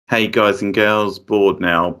Hey guys and girls, Bored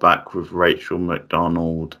now, back with Rachel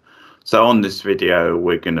McDonald. So on this video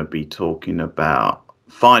we're going to be talking about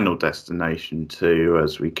Final Destination 2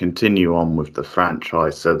 as we continue on with the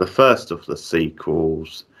franchise. So the first of the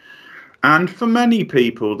sequels. And for many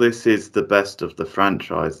people this is the best of the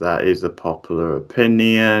franchise. That is a popular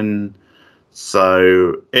opinion.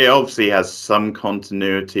 So it obviously has some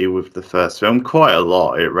continuity with the first film, quite a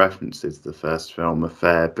lot. It references the first film a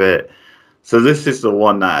fair bit. So this is the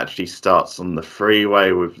one that actually starts on the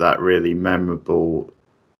freeway with that really memorable,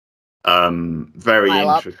 very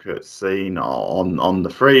intricate scene on the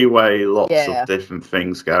freeway. Lots of different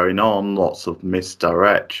things going on, lots of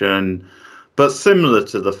misdirection. But similar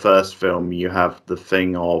to the first film, you have the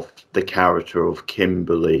thing of the character of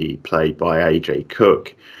Kimberly, played by AJ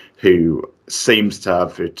Cook, who seems to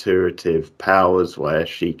have intuitive powers where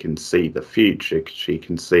she can see the future, she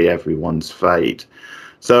can see everyone's fate.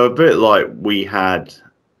 So a bit like we had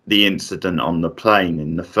the incident on the plane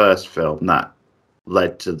in the first film that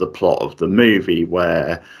led to the plot of the movie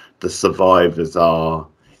where the survivors are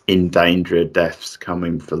in danger of deaths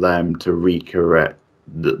coming for them to recorrect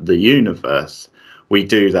the universe. We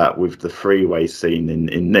do that with the freeway scene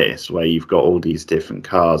in this, where you've got all these different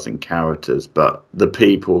cars and characters, but the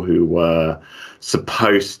people who were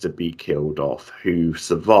supposed to be killed off, who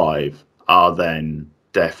survive, are then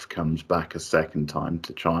death comes back a second time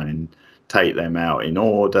to try and take them out in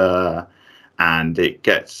order, and it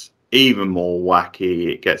gets even more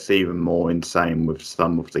wacky, it gets even more insane with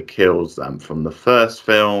some of the kills than from the first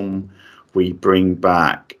film. We bring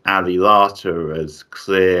back Ali Lata as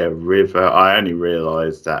Clear River. I only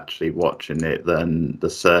realised actually watching it then the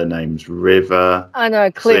surname's River. I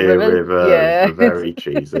know, Clear River. Yeah. Very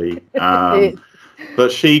cheesy.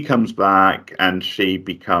 But she comes back and she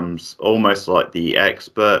becomes almost like the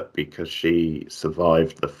expert because she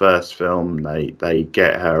survived the first film. They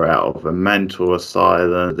get her out of a mental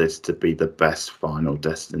asylum. This to be the best Final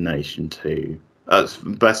Destination 2.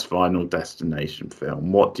 Best Final Destination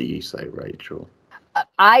film. What do you say, Rachel?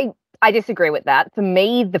 I disagree with that. For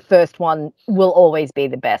me, the first one will always be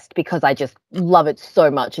the best because I just love it so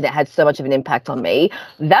much and it had so much of an impact on me.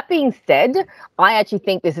 That being said, I actually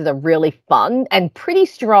think this is a really fun and pretty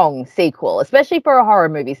strong sequel, especially for a horror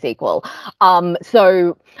movie sequel.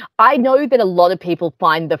 So I know that a lot of people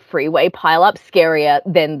find the freeway pileup scarier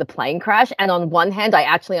than the plane crash. And on one hand, I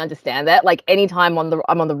actually understand that. Like anytime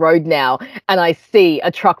I'm on the road now and I see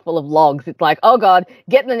a truck full of logs, it's like, oh God,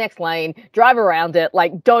 get in the next lane, drive around it.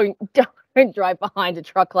 Like don't drive behind a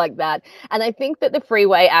truck like that. And I think that the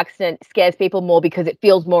freeway accident scares people more because it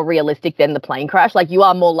feels more realistic than the plane crash. Like you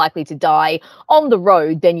are more likely to die on the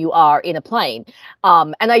road than you are in a plane.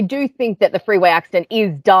 And I do think that the freeway accident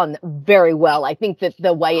is done very well. I think that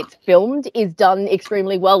the way it's filmed is done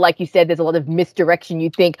extremely well. Like you said, there's a lot of misdirection.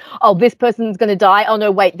 You think, oh, this person's going to die. Oh, no,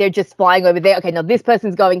 wait, they're just flying over there. Okay, now this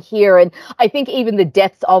person's going here. And I think even the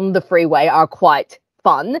deaths on the freeway are quite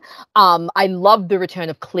fun. I love the return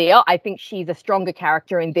of Clear. I think she's a stronger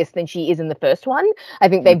character in this than she is in the first one. I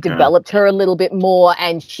think they've developed her a little bit more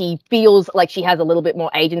and she feels like she has a little bit more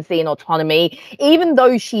agency and autonomy, even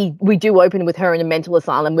though we do open with her in a mental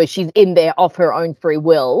asylum where she's in there of her own free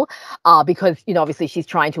will, because, you know, obviously she's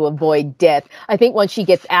trying to avoid death. I think once she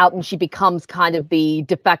gets out and she becomes kind of the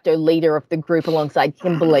de facto leader of the group alongside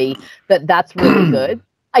Kimberly, that's really good.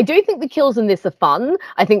 I do think the kills in this are fun.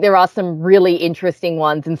 I think there are some really interesting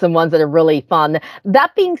ones and some ones that are really fun.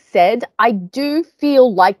 That being said, I do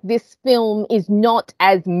feel like this film is not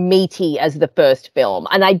as meaty as the first film.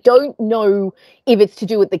 And I don't know if it's to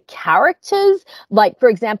do with the characters. Like, for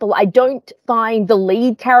example, I don't find the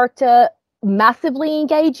lead character massively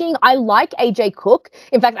engaging. I like AJ Cook.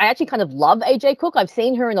 In fact, I actually kind of love AJ Cook. I've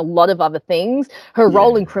seen her in a lot of other things. Her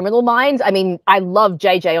role in Criminal Minds. I mean, I love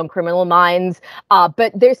JJ on Criminal Minds,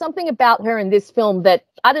 but there's something about her in this film that,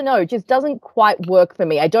 I don't know, just doesn't quite work for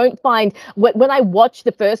me. I don't find, when I watch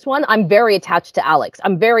the first one, I'm very attached to Alex.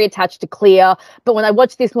 I'm very attached to Clear, but when I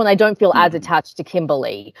watch this one, I don't feel as attached to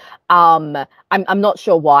Kimberly. I'm not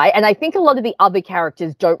sure why. And I think a lot of the other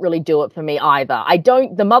characters don't really do it for me either.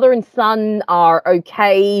 The mother and son are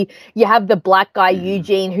okay. You have the black guy,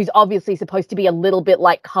 Eugene, who's obviously supposed to be a little bit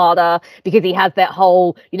like Carter because he has that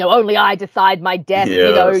whole, you know, only I decide my death, you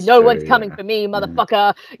know, no one's coming for me,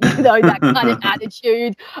 motherfucker, you know, that kind of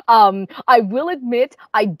attitude. I will admit,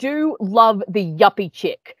 I do love the yuppie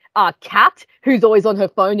chick. Kat, who's always on her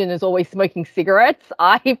phone and is always smoking cigarettes.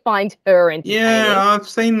 I find her entertaining. Yeah, I've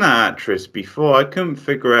seen that actress before. I couldn't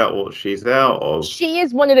figure out what she's out of. She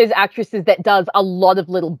is one of those actresses that does a lot of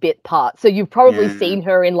little bit parts. So you've probably seen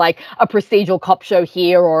her in like a procedural cop show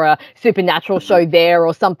here or a supernatural show there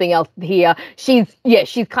or something else here. She's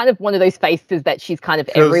kind of one of those faces that she's kind of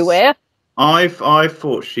everywhere. I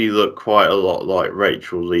thought she looked quite a lot like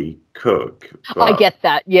Rachel Lee Cook. I get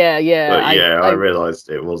that. Yeah. But I realised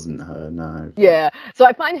it wasn't her, no. Yeah. So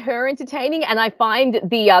I find her entertaining, and I find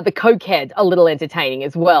the cokehead a little entertaining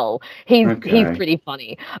as well. He's pretty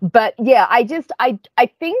funny. But yeah, I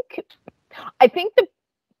think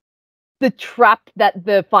the trap that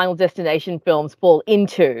the Final Destination films fall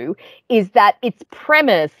into is that its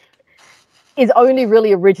premise is only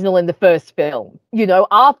really original in the first film. You know,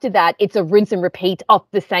 after that, it's a rinse and repeat of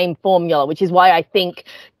the same formula, which is why I think,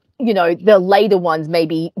 you know, the later ones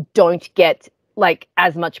maybe don't get like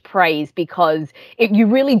as much praise, because you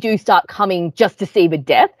really do start coming just to see the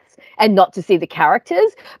deaths and not to see the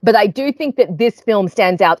characters. But I do think that this film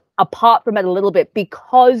stands out apart from it a little bit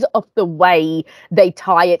because of the way they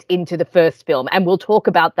tie it into the first film. And we'll talk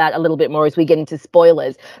about that a little bit more as we get into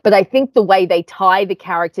spoilers. But I think the way they tie the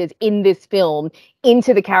characters in this film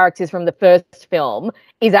into the characters from the first film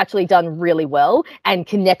is actually done really well and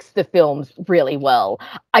connects the films really well.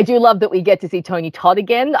 I do love that we get to see Tony Todd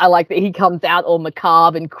again. I like that he comes out all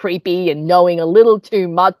macabre and creepy and knowing a little too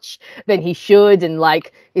much than he should. And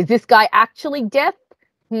like, is this guy actually deaf?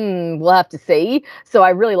 We'll have to see. So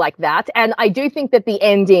I really like that. And I do think that the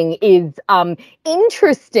ending is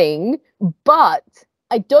interesting, but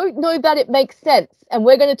I don't know that it makes sense. And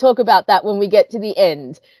we're going to talk about that when we get to the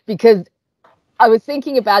end, because I was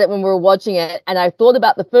thinking about it when we were watching it, and I thought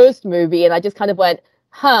about the first movie, and I just kind of went,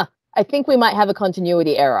 I think we might have a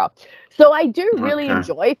continuity error. So I do really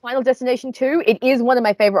enjoy Final Destination 2. It is one of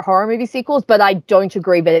my favorite horror movie sequels, but I don't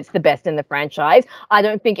agree that it's the best in the franchise. I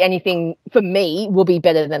don't think anything, for me, will be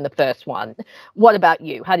better than the first one. What about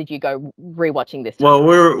you? How did you go rewatching this time? Well,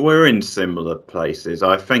 we're in similar places.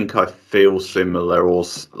 I think I feel similar,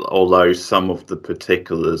 although some of the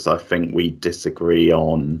particulars I think we disagree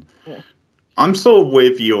on. Yeah. I'm sort of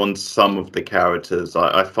with you on some of the characters.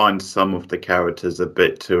 I find some of the characters a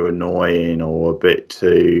bit too annoying or a bit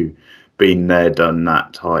too been there, done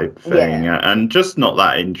that type thing, and just not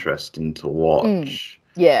that interesting to watch.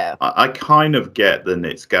 Yeah. I kind of get that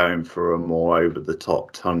it's going for a more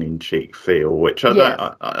over-the-top, tongue-in-cheek feel, which I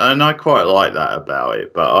don't, and I quite like that about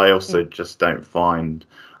it, but I also just don't find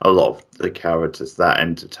a lot of the characters that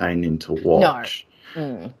entertaining to watch.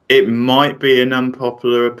 No. It might be an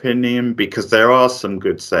unpopular opinion because there are some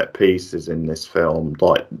good set pieces in this film,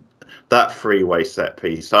 like that freeway set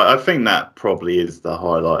piece. I think that probably is the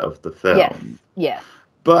highlight of the film. Yes.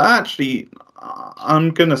 But actually,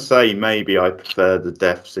 I'm going to say maybe I prefer the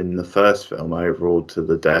deaths in the first film overall to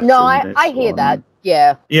the deaths in this one. I hear that.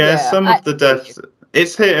 Yeah. Yeah, some of the deaths,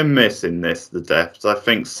 it's hit and miss in this, the deaths. I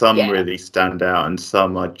think some really stand out and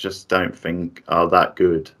some I just don't think are that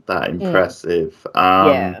good, that impressive.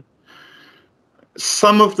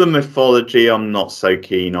 Some of the mythology I'm not so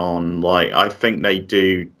keen on. Like, I think they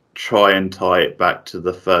do try and tie it back to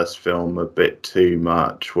the first film a bit too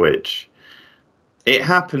much, which it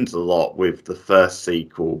happens a lot with the first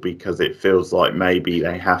sequel because it feels like maybe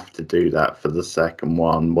they have to do that for the second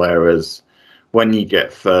one, whereas when you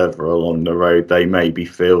get further along the road, they maybe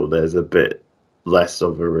feel there's a bit less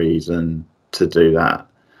of a reason to do that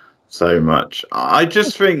so much. I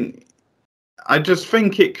just think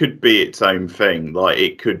it could be its own thing. Like,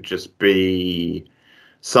 it could just be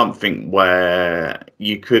something where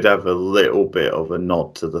you could have a little bit of a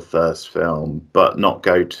nod to the first film, but not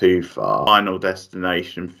go too far. Final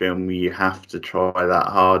Destination film, you have to try that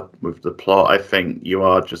hard with the plot. I think you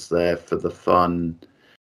are just there for the fun,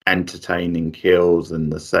 entertaining kills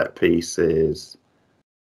and the set pieces.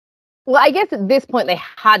 Well, I guess at this point they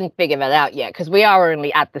hadn't figured that out yet, because we are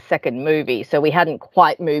only at the second movie, so we hadn't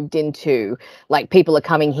quite moved into, like, people are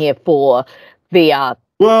coming here for the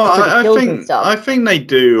I think they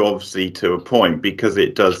do, obviously, to a point, because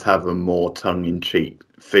it does have a more tongue-in-cheek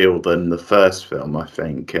feel than the first film. I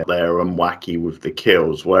think they're wacky with the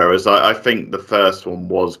kills, whereas I think the first one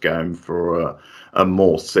was going for a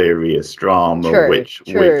more serious drama,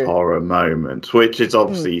 with horror moments, which is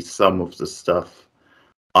obviously some of the stuff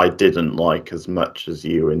I didn't like as much as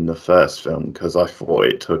you in the first film, because I thought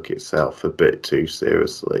it took itself a bit too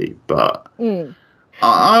seriously. But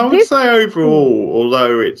I would say overall,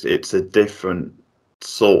 although it's a different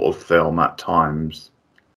sort of film at times,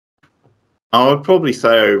 I would probably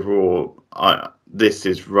say overall this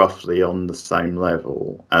is roughly on the same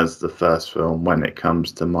level as the first film when it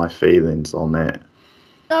comes to my feelings on it.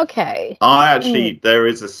 Okay. There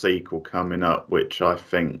is a sequel coming up, which I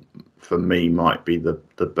think for me might be the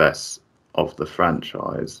best of the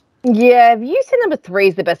franchise. Yeah, if you say number 3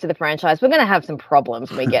 is the best of the franchise, we're going to have some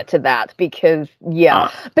problems when we get to that because,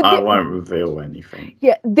 but I won't reveal anything.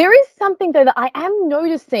 Yeah, there is something though that I am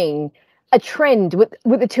noticing a trend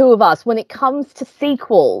with the two of us when it comes to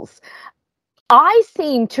sequels. I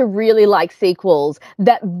seem to really like sequels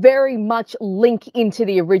that very much link into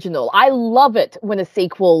the original. I love it when a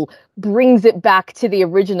sequel brings it back to the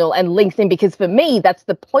original and links in, because for me, that's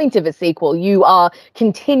the point of a sequel. You are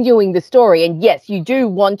continuing the story. And yes, you do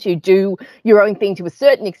want to do your own thing to a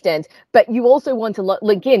certain extent, but you also want to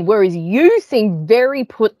link in. Whereas you seem very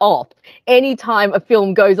put off anytime a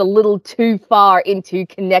film goes a little too far into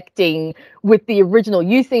connecting with the original.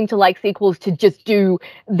 You seem to like sequels to just do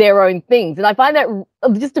their own things. And I find that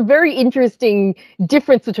just a very interesting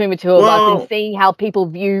difference between the two of us and seeing how people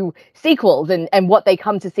view sequels and what they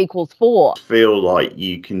come to sequels for. I feel like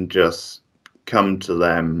you can just come to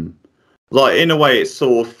them, like, in a way it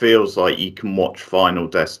sort of feels like you can watch Final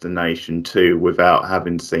Destination 2 without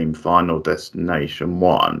having seen Final Destination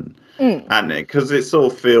 1. And because it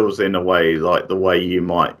sort of feels in a way like the way you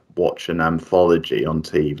might watch an anthology on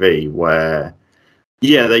TV, where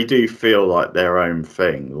they do feel like their own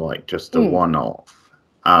thing, like just a one-off.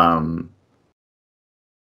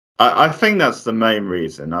 I think that's the main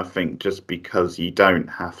reason. I think just because you don't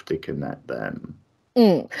have to connect them.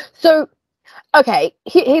 So, okay,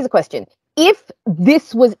 here's a question. If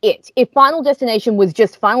this was it, if Final Destination was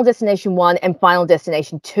just Final Destination 1 and Final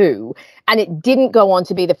Destination 2, and it didn't go on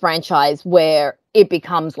to be the franchise where it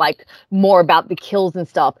becomes like more about the kills and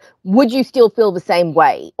stuff, would you still feel the same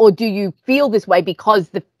way? Or do you feel this way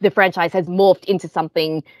because the franchise has morphed into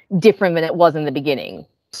something different than it was in the beginning?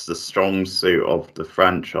 The strong suit of the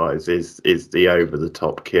franchise is the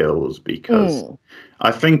over-the-top kills, because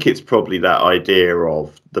I think it's probably that idea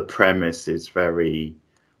of the premise is very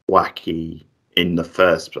wacky in the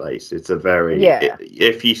first place. It's a very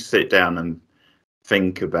if you sit down and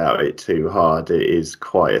think about it too hard, it is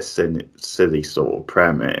quite a silly sort of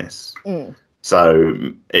premise. So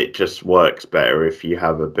it just works better if you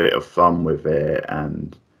have a bit of fun with it,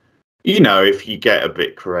 and if you get a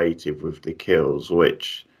bit creative with the kills,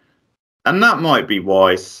 and that might be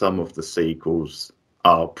why some of the sequels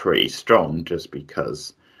are pretty strong, just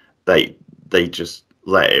because they just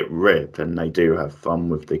let it rip and they do have fun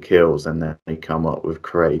with the kills, and then they come up with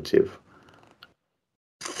creative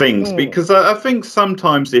things. Because I think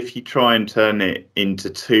sometimes if you try and turn it into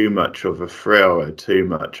too much of a thriller, too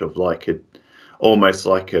much of almost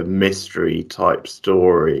like a mystery type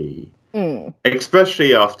story,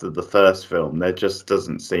 especially after the first film, there just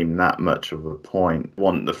doesn't seem that much of a point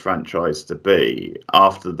want the franchise to be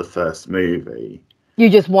after the first movie. You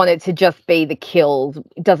just want it to just be the kills.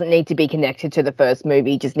 It doesn't need to be connected to the first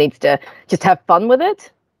movie. Just needs to just have fun with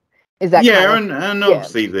it. Is that and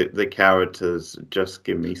obviously the characters, just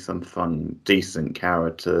give me some fun, decent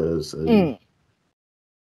characters. And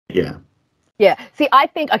Yeah. See, I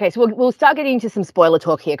think, okay, so we'll start getting into some spoiler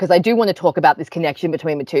talk here, because I do want to talk about this connection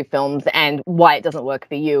between the two films and why it doesn't work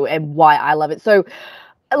for you and why I love it. So,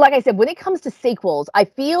 like I said, when it comes to sequels, I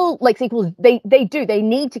feel like sequels, they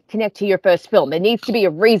need to connect to your first film. There needs to be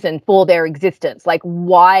a reason for their existence. Like,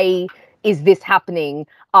 why is this happening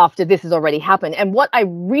after this has already happened? And what I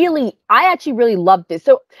actually really love this.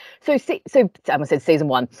 So I almost said season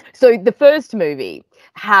 1. So the first movie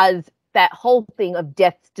has that whole thing of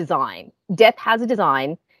Death's design. Death has a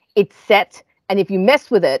design, it's set, and if you mess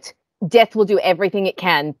with it, Death will do everything it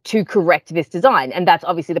can to correct this design. And that's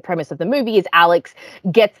obviously the premise of the movie, is Alex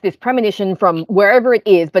gets this premonition from wherever it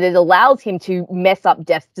is, but it allows him to mess up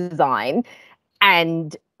Death's design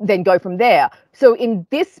and then go from there. So in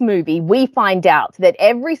this movie, we find out that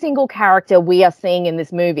every single character we are seeing in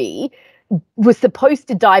this movie was supposed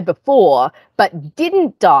to die before, but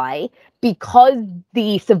didn't die because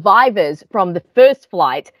the survivors from the first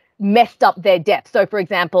flight messed up their death. So, for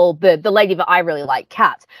example, the lady that I really like,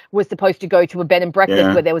 Kat, was supposed to go to a bed and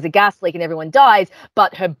breakfast where there was a gas leak and everyone dies,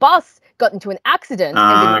 but her bus got into an accident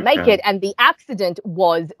and didn't make it, and the accident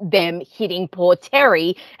was them hitting poor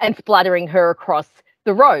Terry and splattering her across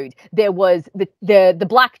the road. There was the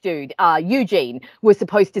black dude, Eugene, was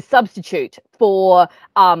supposed to substitute for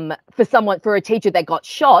a teacher that got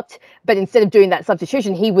shot, but instead of doing that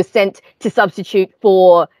substitution, he was sent to substitute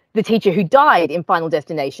for the teacher who died in Final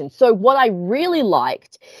Destination. So what I really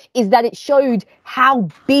liked is that it showed how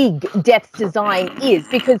big Death's design is,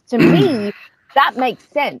 because to me, that makes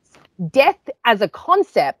sense. Death as a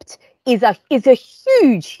concept is a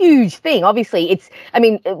huge thing. Obviously,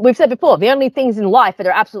 we've said before, the only things in life that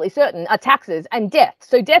are absolutely certain are taxes and death.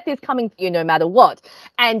 So death is coming for you no matter what.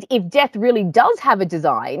 And if death really does have a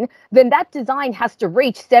design, then that design has to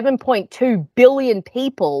reach 7.2 billion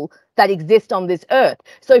people that exist on this earth.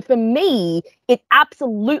 So for me, it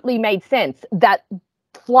absolutely made sense that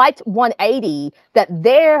Flight 180, that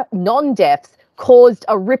their non-deaths caused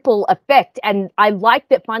a ripple effect. And I like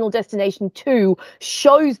that Final Destination 2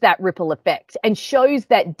 shows that ripple effect and shows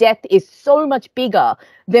that death is so much bigger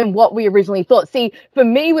than what we originally thought. See, for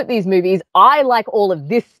me with these movies, I like all of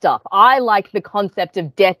this stuff. I like the concept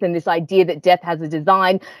of death and this idea that death has a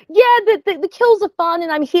design. Yeah, the kills are fun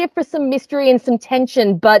and I'm here for some mystery and some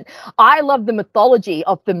tension, but I love the mythology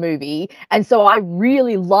of the movie. And so I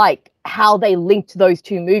really like how they linked those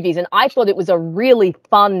two movies. And I thought it was a really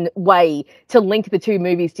fun way to link the two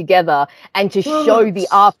movies together and to show the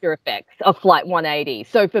after effects of Flight 180.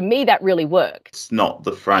 So for me, that really worked. It's not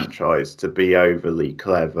the franchise to be overly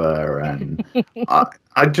clever, and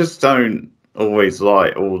I just don't always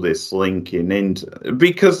like all this linking into,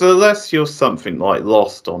 because unless you're something like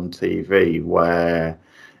Lost on TV, where,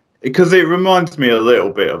 because it reminds me a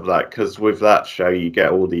little bit of that, because with that show you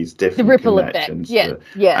get all these different ripple connections. Effect.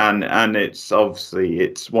 Yeah. And it's obviously,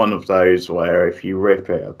 it's one of those where if you rip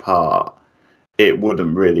it apart, it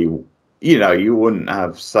wouldn't really, you wouldn't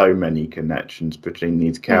have so many connections between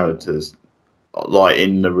these characters like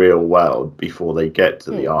in the real world before they get to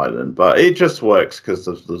the island. But it just works because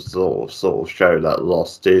of the sort of show that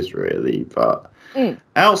Lost is, really. But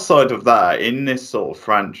outside of that, in this sort of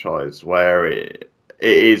franchise where it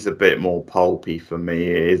is a bit more pulpy for me,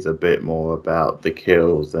 it is a bit more about the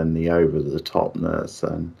kills and the over-the-topness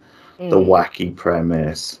and the wacky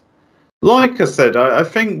premise. Like I said, I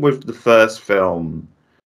think with the first film,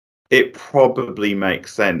 it probably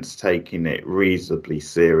makes sense taking it reasonably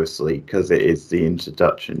seriously because it is the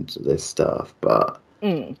introduction to this stuff. But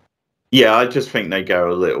yeah, I just think they go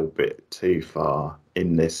a little bit too far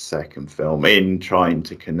in this second film in trying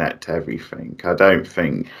to connect everything. I don't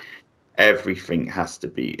think everything has to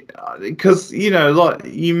be, because like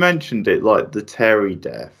you mentioned it, like the Terry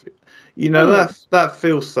death, that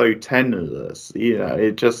feels so tenuous.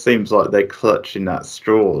 It just seems like they're clutching at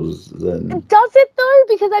straws. Then does it though?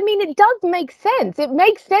 Because it does make sense. It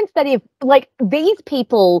makes sense that if these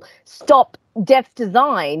people stop death's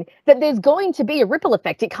design, that there's going to be a ripple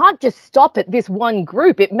effect. It can't just stop at this one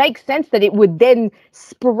group. It makes sense that it would then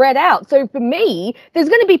spread out. So for me, there's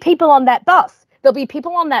going to be people on that bus. There'll be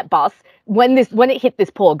people on that bus when it hit this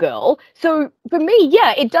poor girl. So for me,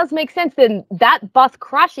 yeah, it does make sense then that bus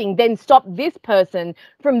crashing then stopped this person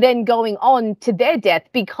from then going on to their death,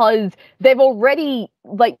 because they've already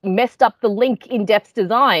messed up the link in death's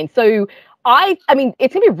design. So I mean,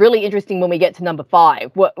 it's gonna be really interesting when we get to number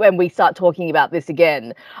 5, when we start talking about this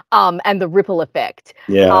again, and the ripple effect.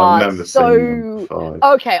 Yeah, I've never seen number 5.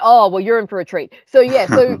 Okay. Oh well, you're in for a treat. So yeah.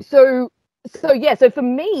 So for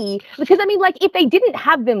me, because if they didn't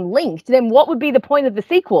have them linked, then what would be the point of the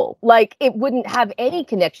sequel? It wouldn't have any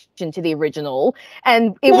connection to the original,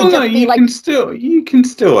 and it would just be you can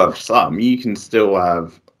still have some. You can still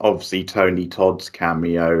have obviously Tony Todd's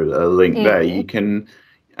cameo link there. You can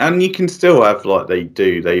still have, like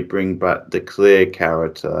they bring back the Clear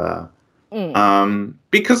character.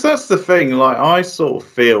 Because that's the thing, I sort of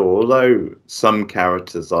feel, although some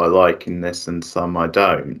characters I like in this and some I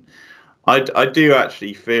don't, I do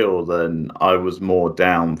actually feel then I was more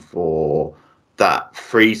down for that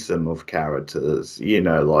threesome of characters,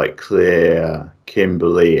 like Clear,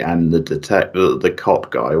 Kimberly, and the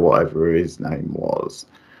cop guy, whatever his name was.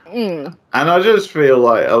 And I just feel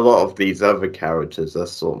like a lot of these other characters are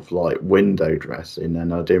sort of like window dressing,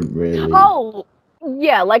 and I didn't really. Oh,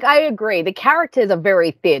 yeah, I agree. The characters are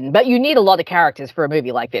very thin, but you need a lot of characters for a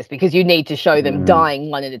movie like this because you need to show them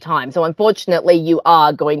dying one at a time. So unfortunately, you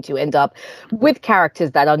are going to end up with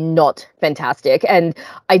characters that are not fantastic. And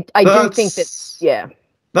I do think that, yeah.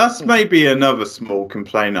 That's maybe another small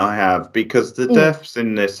complaint I have, because the deaths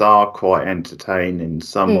in this are quite entertaining,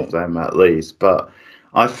 some of them at least, but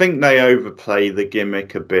I think they overplay the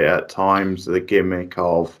gimmick a bit at times, the gimmick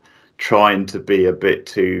of trying to be a bit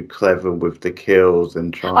too clever with the kills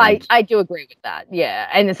and trying. I do agree with that, yeah.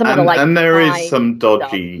 And and there is some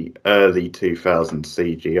dodgy early 2000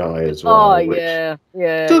 CGI as well. Oh yeah,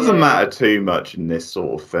 doesn't matter too much in this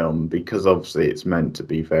sort of film because obviously it's meant to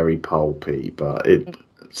be very pulpy, but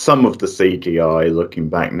some of the CGI looking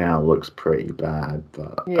back now looks pretty bad.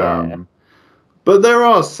 But there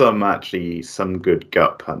are some good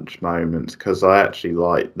gut punch moments, because I actually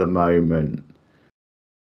like the moment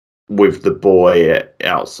with the boy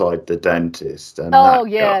outside the dentist, and Oh that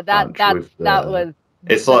yeah, gut that punch with that the. was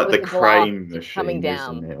It's that like was the the glass crane coming machine,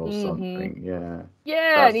 isn't down. it, or Hmm. something? Yeah,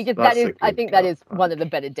 Yeah, and he just that that's is a I good think that gut is one of the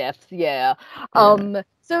punch. better deaths. Yeah. Yeah.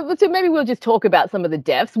 So maybe we'll just talk about some of the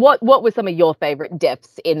deaths. What were some of your favorite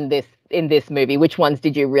deaths in this movie? Which ones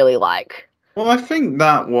did you really like? Well, I think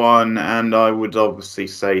that one, and I would obviously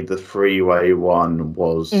say the freeway one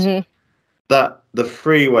was Hmm. that the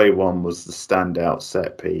freeway one was the standout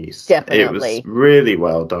set piece. It was Definitely. really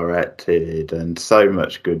well directed and so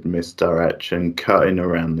much good misdirection, cutting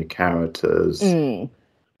around the characters. Mm.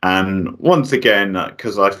 And once again,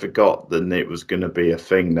 because I forgot that it was going to be a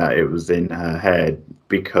thing that it was in her head,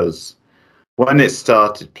 because when it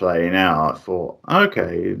started playing out, I thought,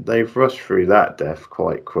 okay, they've rushed through that death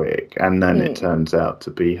quite quick. And then it Mm. turns out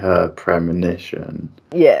to be her premonition.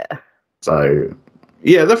 Yeah. So,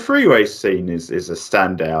 yeah, the freeway scene is a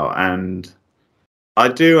standout. And I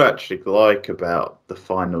do actually like about the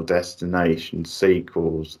Final Destination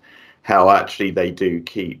sequels how actually they do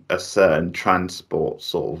keep a certain transport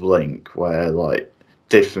sort of link where like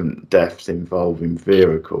different deaths involving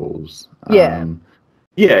vehicles. Yeah.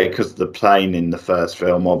 Yeah, because the plane in the first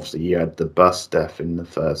film, obviously you had the bus death in the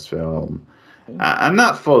first film. And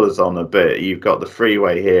that follows on a bit. You've got the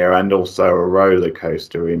freeway here and also a roller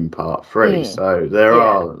coaster in part three. Mm. So there Yeah.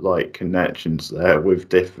 are like connections there with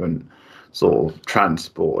different sort of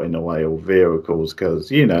transport in a way or vehicles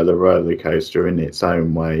because, you know, the roller coaster in its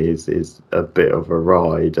own way is a bit of a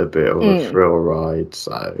ride, a bit of a Mm. thrill ride.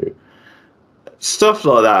 So stuff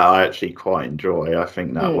like that I actually quite enjoy. I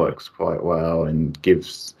think that Mm. works quite well and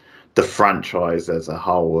gives the franchise as a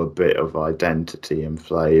whole a bit of identity and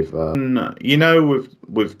flavor. And, you know,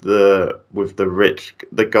 with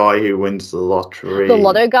the guy who wins the The lottery,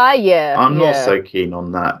 Lotto guy, yeah, I'm not yeah. so keen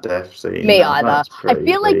on that death scene. Me either. That's I pretty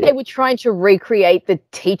feel like they weak. were trying to recreate the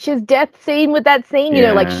teacher's death scene with that scene, you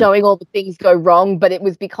know, like Yeah, showing all the things go wrong, but it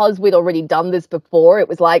was because we'd already done this before. It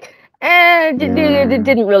was like, it yeah,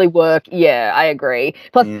 didn't really work. Yeah, I agree.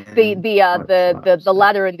 Plus yeah. Quite the slapstick.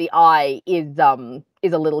 ladder in the eye is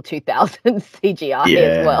a little 2000 CGI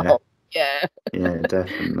as Yeah, well. Yeah. yeah,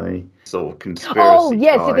 definitely. Sort of Oh, conspiracy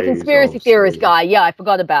yes, yeah, the guy who's conspiracy theorist obviously. guy. Yeah, I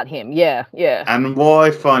forgot about him. Yeah, yeah. And what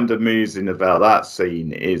I find amusing about that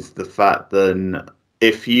scene is the fact that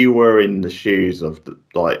if you were in the shoes of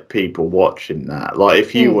like people watching that, like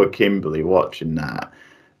if you Mm. were Kimberly watching that,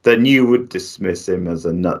 then you would dismiss him as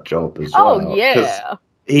a nut job as Oh, well, because yeah.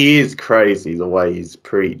 he is crazy the way he's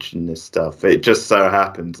preaching this stuff. It just so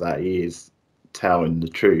happens that he is telling the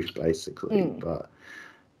truth, basically. Mm. But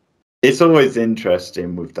it's always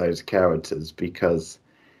interesting with those characters because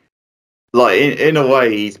like in a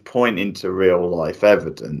way he's pointing to real life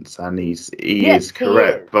evidence and he Yes, is he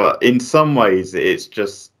is. correct, but in some ways it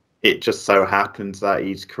just so happens that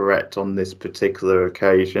he's correct on this particular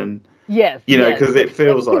occasion, Yes, you know, yes. because it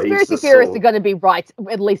feels like he's Conspiracy the theorists sort are of going to be right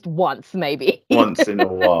at least once, maybe. once in a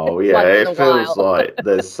while. Yeah, Once in it a feels while. like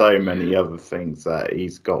there's so many other things that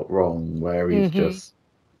he's got wrong where he's Hmm. just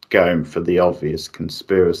going for the obvious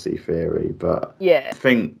conspiracy theory. But Yeah. I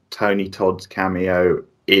think Tony Todd's cameo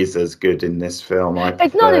is as good in this film. I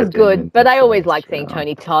It's not as preferred him good, in but the I always first like seeing film.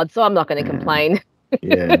 Tony Todd, so I'm not going to Yeah, complain.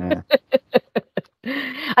 yeah,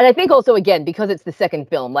 And I think also again because it's the second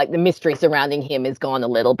film, like the mystery surrounding him is gone a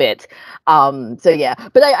little bit. So yeah,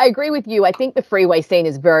 but I agree with you. I think the freeway scene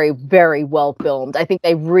is very, very well filmed. I think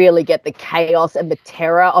they really get the chaos and the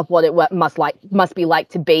terror of what it must be like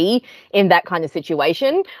to be in that kind of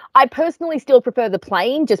situation. I personally still prefer the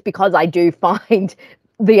plane, just because I do find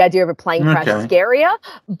the idea of a plane crash okay, scarier,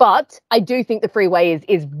 but I do think the freeway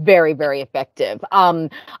is very, very effective.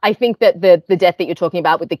 I think that the death that you're talking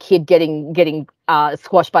about with the kid getting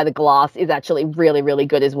squashed by the glass is actually really, really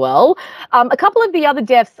good as well. A couple of the other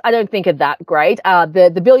deaths I don't think are that great.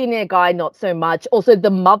 The billionaire guy, not so much. Also,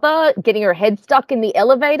 the mother getting her head stuck in the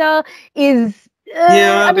elevator is.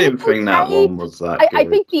 yeah. I I mean, didn't it's think that okay. one was that I good.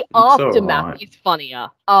 think the It's all aftermath right. is funnier.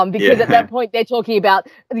 Because at Yeah, that point they're talking about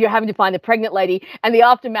you're having to find a pregnant lady, and the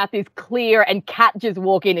aftermath is clear, and Kat just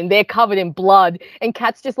walk in and they're covered in blood, and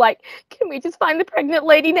Kat's just like, "Can we just find the pregnant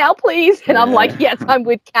lady now, please?" And I'm like, "Yes, yeah, I'm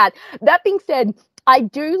with Kat." That being said, I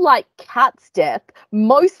do like Kat's death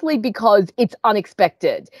mostly because it's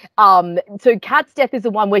unexpected. So Kat's death is the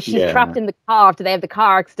one where she's trapped yeah, in the car after they have the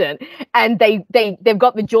car accident, and they've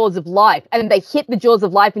got the jaws of life, and they hit the jaws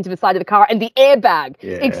of life into the side of the car, and the airbag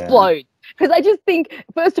yeah, explodes. Because I just think,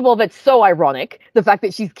 first of all, that's so ironic, the fact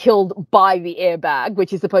that she's killed by the airbag,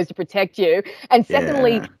 which is supposed to protect you. And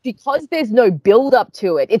secondly, yeah, because there's no build up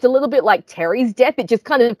to it, it's a little bit like Terry's death. It just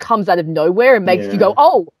kind of comes out of nowhere and makes you go, yeah.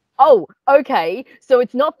 oh, Oh, okay. So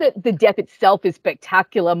it's not that the death itself is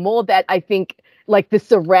spectacular, more that I think like the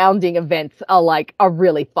surrounding events are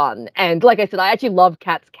really fun. And like I said, I actually love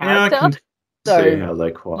Kat's Yeah, I character. can see So how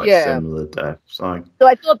they're quite yeah. similar deaths. So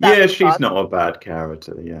I thought that Yeah, was fun. she's not a bad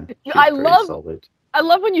character. Yeah, she's I pretty love solid. I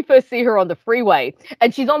love when you first see her on the freeway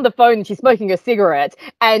and she's on the phone and she's smoking a cigarette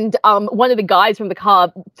and one of the guys from the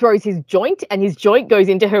car throws his joint and his joint goes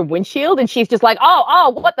into her windshield and she's just like,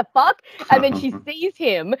 oh, what the fuck? And then she sees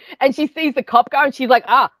him and she sees the cop car and she's like,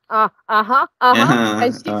 and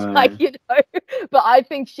she's like, but I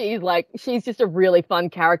think she's just a really fun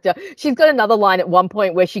character. She's got another line at one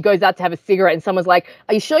point where she goes out to have a cigarette and someone's like,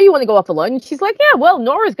 are you sure you want to go off alone? And she's like, yeah, well,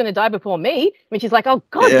 Nora's going to die before me. And she's like, oh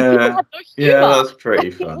God, you people Yeah, have no yeah, humor. that's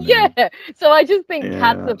pretty funny. Yeah. So I just think Yeah,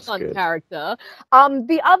 Kat's a that's fun good. character.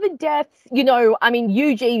 The other deaths, I mean,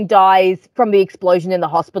 Eugene dies from the explosion in the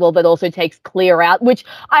hospital that also takes Clear out, which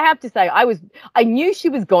I have to say, I knew she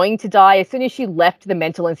was going to die. As soon as she left the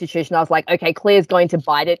mental institution, I was like, okay, Claire's going to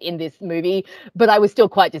bite it in this movie. But I was still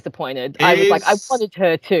quite disappointed. I was like, I Is wanted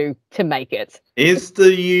her to make it. is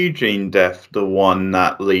the Eugene death the one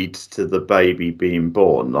that leads to the baby being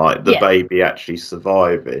born? Like the Yes. baby actually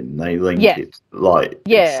surviving? They link Yes. it like it's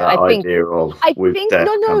Yeah, that idea of I with think death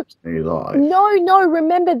no, comes new life. no.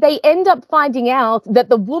 Remember, they end up finding out that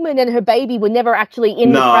the woman and her baby were never actually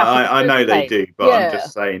in No, the crash in the I first know they place. do, but I'm Yeah.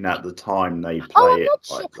 just saying at the time they Oh, play I'm it not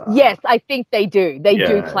sure. like that. Yes, I think they do. They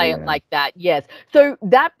do Yeah, play it yeah. like that. Yes. So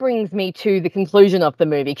that brings me to the conclusion of the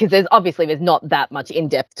movie because there's not that much in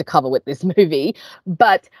depth to cover with this movie,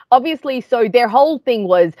 but obviously, so their whole thing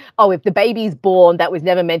was, oh, if the baby's born that was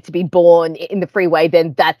never meant to be born in the freeway,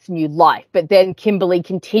 then that's new life. But then Kimberly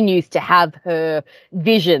continues to have her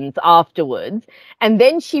visions afterwards, and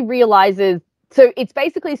then she realizes. So it's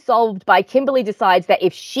basically solved by Kimberly decides that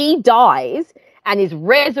if she dies and is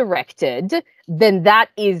resurrected, then that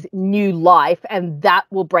is new life and that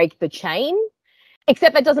will break the chain.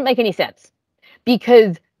 Except that doesn't make any sense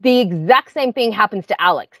because the exact same thing happens to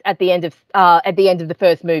Alex at the end of the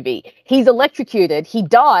first movie. He's electrocuted, he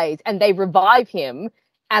dies, and they revive him,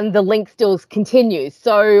 and the link still continues.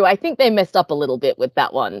 So I think they messed up a little bit with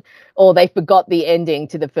that one, or they forgot the ending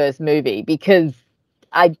to the first movie because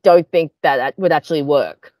I don't think that would actually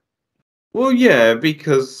work. Well, yeah,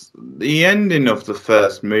 because the ending of the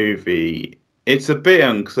first movie, it's a bit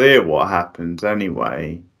unclear what happens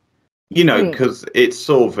anyway. Mm. Because it's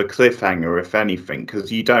sort of a cliffhanger, if anything,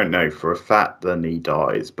 because you don't know for a fact that he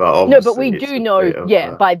dies, but No, but we obviously it's do a know, bit of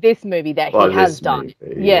yeah, a, by this movie that he by has this died.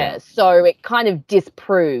 movie, Yeah, yeah. so it kind of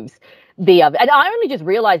disproves the other. And I only just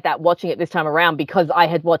realized that watching it this time around because I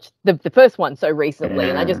had watched the first one so recently,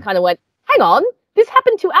 and I just Yeah. kind of went, hang on, this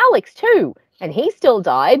happened to Alex too, and he still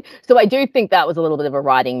died. So I do think that was a little bit of a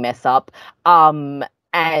writing mess up. And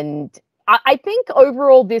I think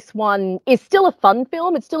overall this one is still a fun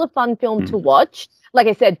film. It's still a fun film to Mm. watch. Like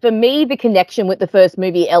I said, for me, the connection with the first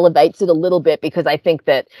movie elevates it a little bit because I think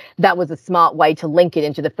that was a smart way to link it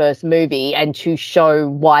into the first movie and to show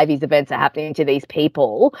why these events are happening to these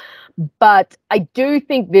people. But I do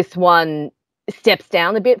think this one steps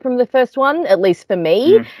down a bit from the first one, at least for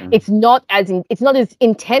me. Okay. It's not as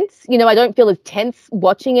intense. I don't feel as tense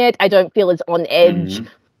watching it. I don't feel as on edge. Mm.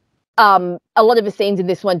 A lot of the scenes in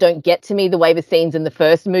this one don't get to me the way the scenes in the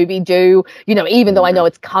first movie do. Even though I Yeah. know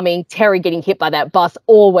it's coming, Terry getting hit by that bus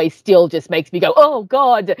always still just makes me go, oh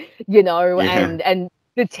God, Yeah. and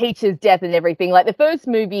the teacher's death and everything. Like the first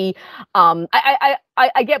movie,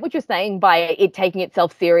 I get what you're saying by it taking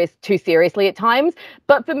itself too seriously at times,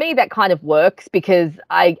 but for me that kind of works because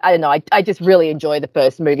I don't know, I just really enjoy the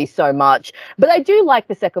first movie so much. But I do like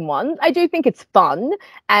the second one. I do think it's fun,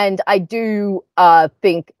 and I do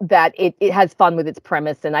think that it has fun with its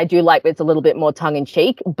premise, and I do like that it's a little bit more tongue in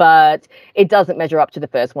cheek, but it doesn't measure up to the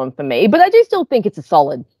first one for me. But I do still think it's a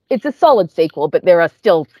solid sequel, but there are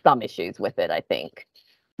still some issues with it, I think.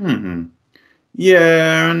 Hmm.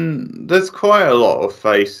 Yeah, and there's quite a lot of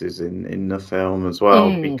faces in the film as well,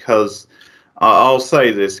 because I'll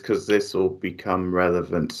say this because this will become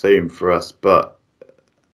relevant soon for us, but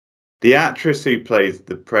the actress who plays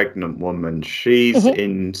the pregnant woman, she's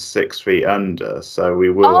in 6 Feet Under, so we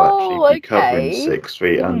will actually Oh, be covering okay. 6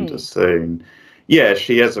 Feet Under soon. Yeah,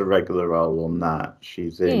 she has a regular role on that.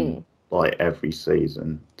 She's in like every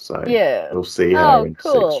season, so Yeah. we'll see her Oh, in Six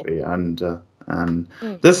cool. Feet Under. And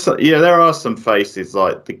there are some faces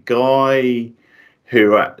like the guy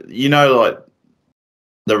who, like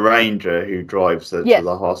the ranger who drives her to Yes.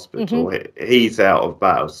 the hospital. He's out of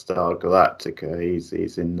Battlestar Galactica.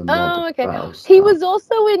 He's in the mod Oh, of okay. He Battlestar. was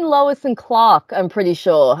also in Lois and Clark, I'm pretty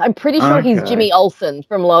sure. I'm pretty sure he's Okay. Jimmy Olsen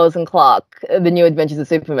from Lois and Clark, The New Adventures of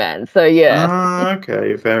Superman. So yeah.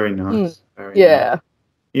 Okay, very Mm, nice. Very nice. yeah.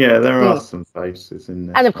 Yeah, there are Mm. some faces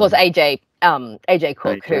in And this of course one. AJ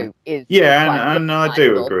Cook, AJ. who is Yeah, quite and I do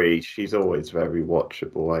recognizable. agree. She's always very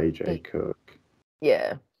watchable, AJ Cook.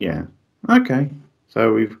 Yeah. Yeah. Okay.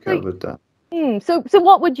 So we've So, covered that. so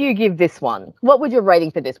what would you give this one? What would your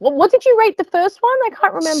rating for this? What did you rate the first one? I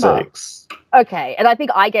can't remember. 6. Okay, and I think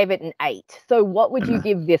I gave it an 8. So what would you And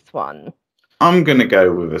give this one? I'm gonna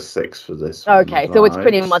go with a 6 for this one Okay, as so it's well.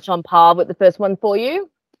 pretty much on par with the first one for you?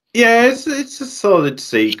 Yeah, it's a solid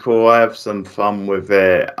sequel. I have some fun with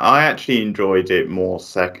it. I actually enjoyed it more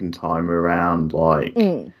second time around, like.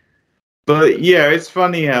 Mm. But yeah, it's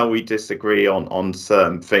funny how we disagree on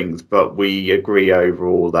certain things, but we agree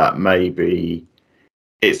overall that maybe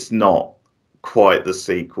it's not quite the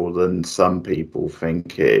sequel than some people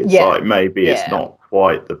think it is. Yeah. Like maybe it's Yeah. not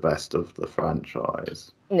quite the best of the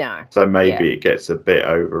franchise. No. So Yeah. maybe it gets a bit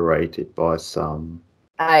overrated by some.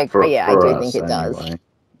 I For do think us it does. anyway.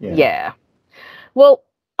 Yeah. Yeah. Well,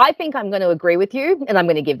 I think I'm going to agree with you, and I'm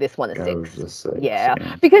going to give this one a Go with 6. the 6. Yeah,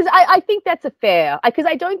 Yeah. because I think that's a fair, because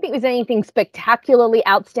I don't think there's anything spectacularly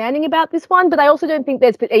outstanding about this one, but I also don't think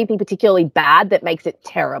there's anything particularly bad that makes it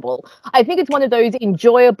terrible. I think it's one of those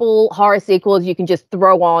enjoyable horror sequels you can just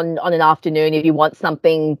throw on an afternoon if you want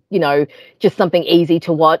something, just something easy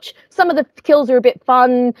to watch. Some of the kills are a bit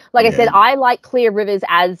fun. Like I said, Yeah. I like Clea Rivers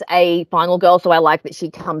as a final girl, so I like that she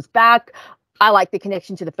comes back. I like the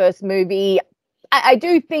connection to the first movie. I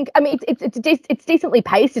do think, I mean, it's decently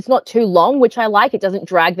paced. It's not too long, which I like. It doesn't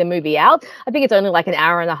drag the movie out. I think it's only like an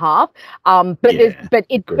hour and a half. For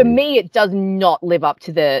Agreed. me, it does not live up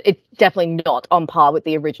to it's definitely not on par with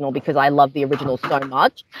the original because I love the original so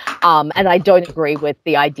much. And I don't agree with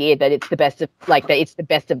the idea that it's the best of that it's the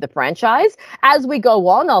best of the franchise. As we go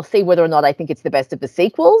on, I'll see whether or not I think it's the best of the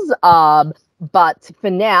sequels. But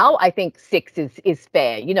for now, I think 6 is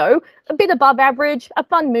fair. A bit above average, a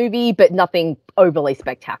fun movie, but nothing overly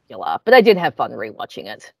spectacular. But I did have fun rewatching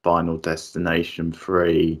it. Final Destination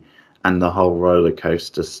 3 and the whole roller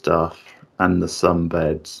coaster stuff and the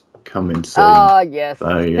sunbeds coming soon. Oh, yes.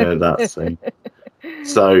 So yeah, that's it.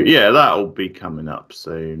 So yeah, that'll be coming up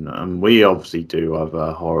soon. And we obviously do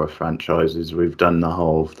other horror franchises. We've done the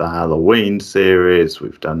whole of the Halloween series.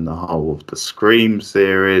 We've done the whole of the Scream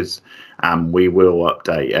series. And we will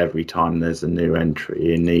update every time there's a new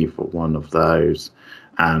entry in either one of those.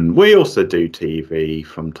 And we also do TV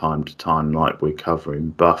from time to time, like we're covering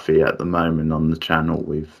Buffy at the moment on the channel.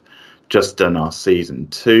 We've just done our season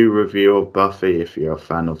 2 review of Buffy. If you're a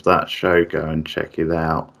fan of that show, go and check it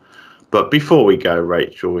out. But before we go,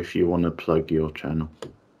 Rachel, if you want to plug your channel.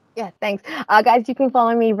 Yeah, thanks. Guys, you can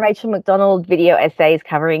follow me, Rachel McDonald, video essays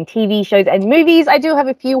covering TV shows and movies. I do have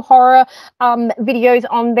a few horror videos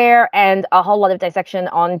on there and a whole lot of dissection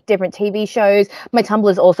on different TV shows. My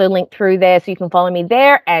Tumblr is also linked through there, so you can follow me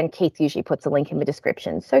there. And Keith usually puts a link in the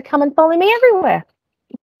description. So come and follow me everywhere.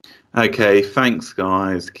 Okay, thanks,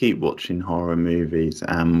 guys. Keep watching horror movies,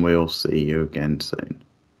 and we'll see you again soon.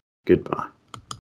 Goodbye.